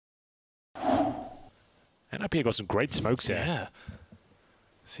NIP got some great smokes here. Yeah.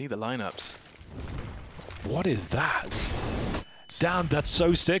 See the lineups. What is that? Damn, that's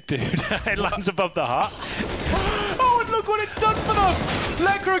so sick, dude. It lands above the heart. Oh, and look what it's done for them!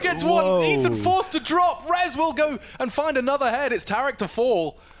 Lekr0 gets one, Ethan forced to drop, Rez will go and find another head, it's Tarik to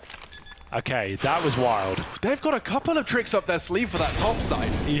fall. Okay, that was wild. They've got a couple of tricks up their sleeve for that top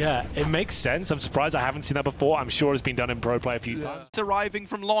side. Yeah, it makes sense. I'm surprised I haven't seen that before. I'm sure it's been done in pro play a few times. It's arriving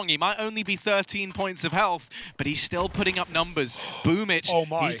from long. He might only be 13 points of health, but he's still putting up numbers. Boomich,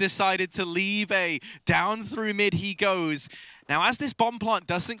 he's decided to leave A. Down through mid he goes. Now, as this bomb plant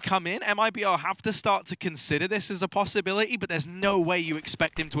doesn't come in, MIBR have to start to consider this as a possibility, but there's no way you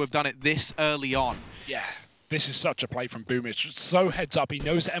expect him to have done it this early on. Yeah. This is such a play from Boomich. So heads up, he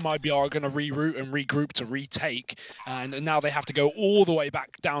knows that MIBR are going to reroute and regroup to retake, and now they have to go all the way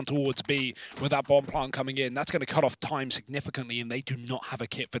back down towards B with that bomb plant coming in. That's going to cut off time significantly, and they do not have a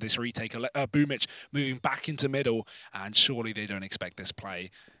kit for this retake. Boomich moving back into middle, and surely they don't expect this play.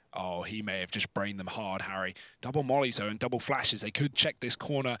 Oh, he may have just brained them hard, Harry. Double mollies, though, and double flashes. They could check this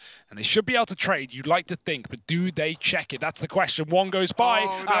corner, and they should be able to trade, you'd like to think, but do they check it? That's the question. One goes by,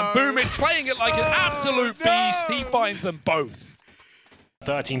 and Boomich playing it like an absolute beast. He finds them both.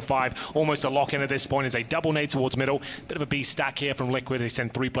 13-5, almost a lock-in at this point. It's a double nade towards middle. Bit of a beast stack here from Liquid. They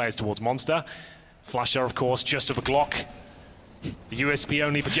send 3 players towards Monster. Flasher, of course, just over Glock. USB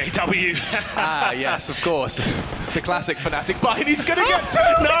only for JW. Yes, of course. The classic Fnatic bind. He's going to get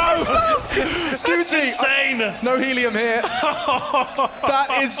two! No! Excuse me. Insane! No helium here.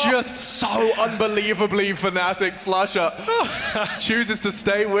 That is just so unbelievably Fnatic. Flusher chooses to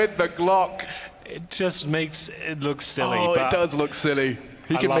stay with the Glock. It just makes it look silly. Oh, but it does look silly.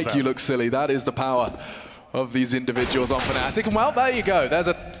 He can make you look silly. That is the power of these individuals on Fnatic. And well, there you go. There's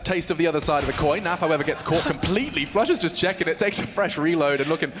a taste of the other side of the coin. Naf, however, gets caught completely. Flusher's just checking it, takes a fresh reload and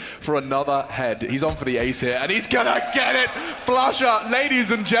looking for another head. He's on for the ace here, and he's gonna get it! Flusher,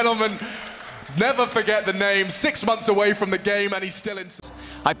 ladies and gentlemen, never forget the name. 6 months away from the game, and he's still in.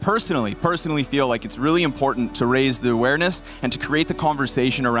 I personally feel like it's really important to raise the awareness and to create the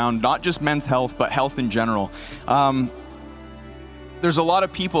conversation around not just men's health, but health in general. There's a lot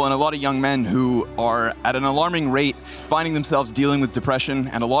of people and a lot of young men who are at an alarming rate finding themselves dealing with depression,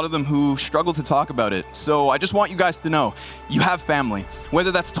 and a lot of them who struggle to talk about it. So I just want you guys to know, you have family.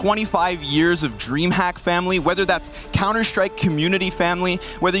 Whether that's 25 years of DreamHack family, whether that's Counter-Strike community family,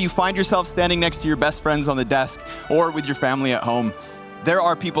 whether you find yourself standing next to your best friends on the desk or with your family at home, there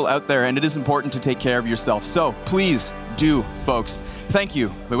are people out there, and it is important to take care of yourself. So please do, folks. Thank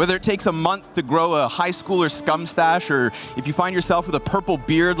you. But whether it takes a month to grow a high schooler scum stash, or if you find yourself with a purple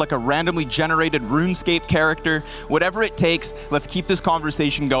beard like a randomly generated RuneScape character, whatever it takes, let's keep this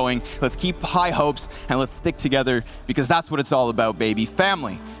conversation going. Let's keep high hopes, and let's stick together, because that's what it's all about, baby.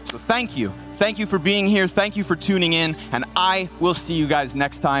 Family. So thank you. Thank you for being here. Thank you for tuning in, and I will see you guys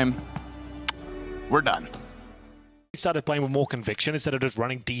next time. We're done. He started playing with more conviction instead of just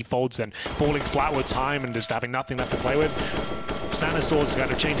running defaults and falling flat with time and just having nothing left to play with. Santa Sword's going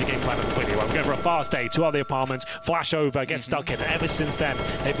to change the game plan completely. We're going for a fast A, 2 other apartments, flash over, get stuck in. And ever since then,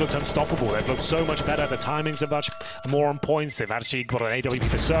 they've looked unstoppable. They've looked so much better. The timings are much more on points. They've actually got an AWP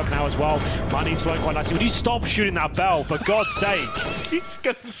for Cirque now as well. Money's flowing quite nicely. Would you stop shooting that bell, for God's sake? He's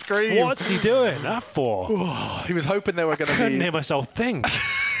going to scream. What's he doing that for? He was hoping they were going to be... I couldn't hear myself think.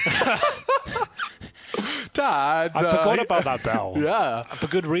 Dad, I forgot about that bell. Yeah, for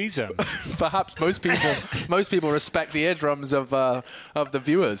good reason. Perhaps most people respect the eardrums of the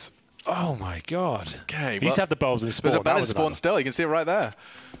viewers. Oh my God. Okay, he used to have the bells in Spawn. There's a bell in Spawn still. You can see it right there.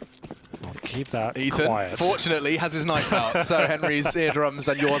 I'll keep that Ethan, quiet. Fortunately, has his knife out, so Henry's eardrums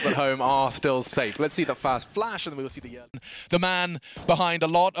and yours at home are still safe. Let's see the fast flash, and then we'll see the man behind a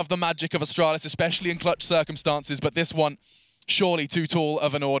lot of the magic of Astralis, especially in clutch circumstances. But this one, surely too tall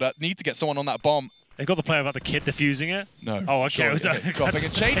of an order. Need to get someone on that bomb. They got the player about the kid defusing it? No. Oh, okay. Dropping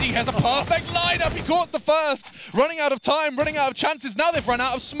and changing. He has a perfect lineup. He caught the first. Running out of time, running out of chances. Now they've run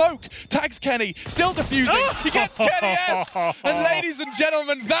out of smoke. Tags Kenny. Still defusing. He gets Kenny S. And ladies and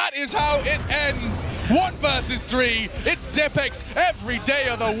gentlemen, that is how it ends. 1 versus 3. It's Xyp9x every day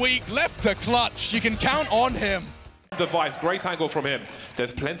of the week. Left to clutch. You can count on him. Device, great angle from him.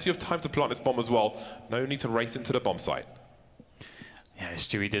 There's plenty of time to plant this bomb as well. No need to race into the bomb site. Yeah,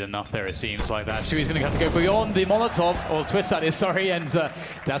 Stewie did enough there, it seems like that. Stewie's going to have to go beyond the Molotov, or twist that is, sorry, and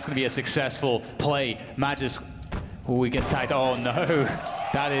that's going to be a successful play. Magis, oh, he gets tagged. Oh no,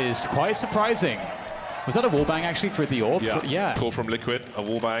 that is quite surprising. Was that a wallbang actually for the orb? Yeah, yeah. Call from Liquid, a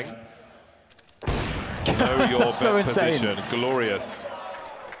wallbang. Know your so position, glorious.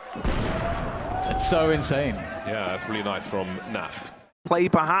 That's so insane. Yeah, that's really nice from Naf. play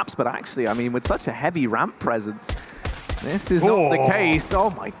perhaps, but actually, I mean, with such a heavy ramp presence, this is not the case.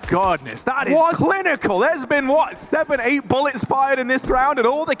 Oh my goodness, that is clinical. There's been, what, 7, 8 bullets fired in this round, and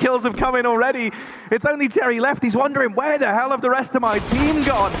all the kills have come in already. It's only Jerry left. He's wondering, where the hell have the rest of my team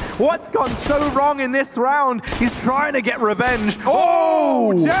gone? What's gone so wrong in this round? He's trying to get revenge.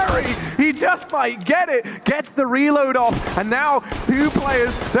 Oh, Jerry, he just might get it. Gets the reload off, and now 2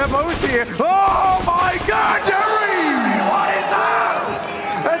 players, they're both here. Oh my God, Jerry! What is that?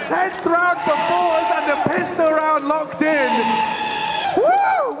 A 10th round for fours and a pistol round locked in.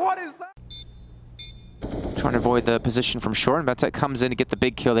 Woo! What is that? Trying to avoid the position from short, and Medtech comes in to get the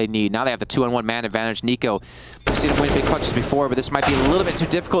big kill they need. Now they have the 2-on-1 man advantage. Nico, we've seen him win big clutches before, but this might be a little bit too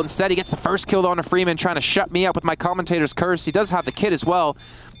difficult. Instead, he gets the first kill on a Freeman, trying to shut me up with my commentator's curse. He does have the kit as well.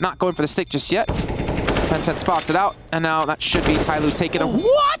 Not going for the stick just yet. Tencent spots it out, and now that should be Tyloo taking the...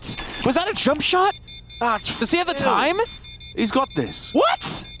 What? Was that a jump shot? Does he have the time? He's got this.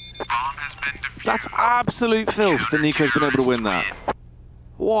 What? That's absolute filth that Nico's been able to win that.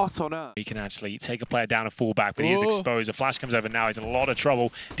 What on earth? He can actually take a player down and fall back, but he is exposed. A flash comes over now. He's in a lot of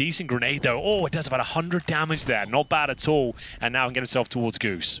trouble. Decent grenade, though. Oh, it does about 100 damage there. Not bad at all. And now he can get himself towards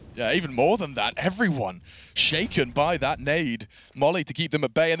Goose. Yeah, even more than that. Everyone shaken by that nade. Molly to keep them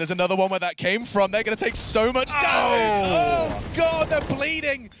at bay. And there's another one where that came from. They're going to take so much damage. Oh, God, they're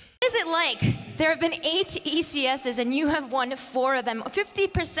bleeding. What is it like? There have been 8 ECSs and you have won 4 of them.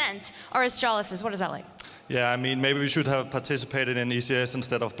 50% are Astralis. What is that like? Yeah, I mean, maybe we should have participated in ECS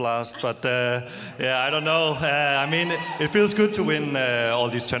instead of Blast, but yeah, I don't know. I mean, it feels good to win all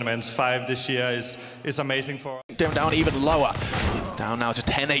these tournaments. 5 this year is amazing for us. Down even lower. Down now to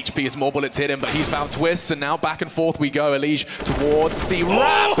 10 HP as more bullets hit him, but he's found twists, and now back and forth we go. Elige towards the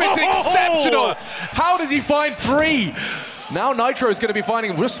ramp. It's exceptional. How does he find 3? Now Nitro is going to be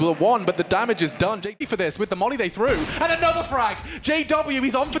finding just the 1, but the damage is done. JD for this with the molly they threw. And another frag. JW,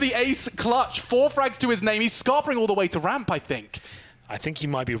 he's on for the ace clutch. 4 frags to his name. He's scarpering all the way to ramp, I think. I think he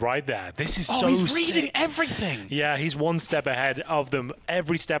might be right there. This is so he's reading sick. everything. Yeah, he's 1 step ahead of them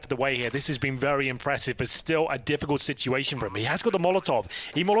every step of the way here. This has been very impressive, but still a difficult situation for him. He has got the Molotov.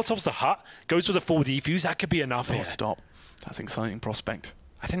 He Molotovs the hut, goes for the full defuse. That could be enough here. Stop. That's an exciting prospect.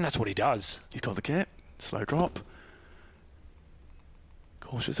 I think that's what he does. He's got the kit. Slow drop.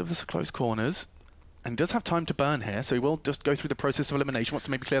 Cautious of the close corners. And does have time to burn here, so he will just go through the process of elimination. Wants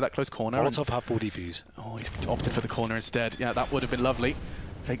to maybe clear that close corner. Molotov have full defuse. Oh, he's opted for the corner instead. Yeah, that would have been lovely.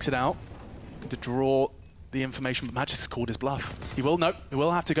 Fakes it out. To draw the information, but Magisk has called his bluff. He will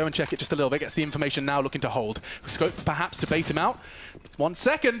have to go and check it just a little bit. Gets the information now, looking to hold. Scope perhaps to bait him out. 1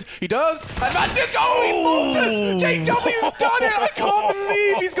 second, he does, and Magisk, oh, he falters! JW's done it! I can't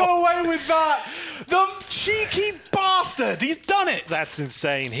believe he's got away with that! The cheeky bastard! He's done it! That's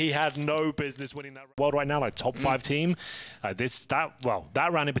insane. He had no business winning that world right now, like top 5 team. That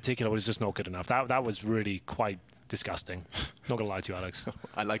round in particular was just not good enough. That was really quite disgusting. Not gonna lie to you, Alex.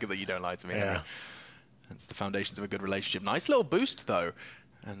 I like it that you don't lie to me. Yeah. That's the foundations of a good relationship. Nice little boost, though.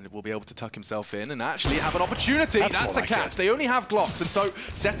 And we'll be able to tuck himself in and actually have an opportunity. That's a catch. They only have Glocks, and so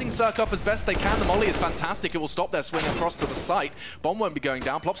setting Cirque up as best they can. The molly is fantastic. It will stop their swing across to the site. Bomb won't be going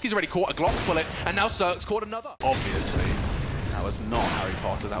down. Plopsky's already caught a Glock bullet, and now Cirque's caught another. Obviously, that was not Harry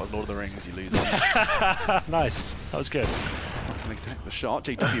Potter. That was Lord of the Rings, you loser. Nice. That was good. The shot,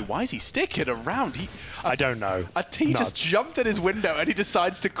 JW, why is he sticking around? I don't know. A T just jumped at his window and he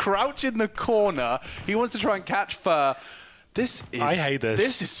decides to crouch in the corner. He wants to try and catch Fur. I hate this.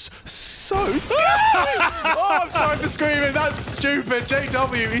 This is so scary. Oh, I'm sorry for screaming. That's stupid.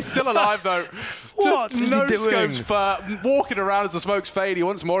 JW, he's still alive though. What just is no he doing? scopes Fur, walking around as the smokes fade. He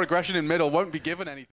wants more aggression in middle, won't be given anything.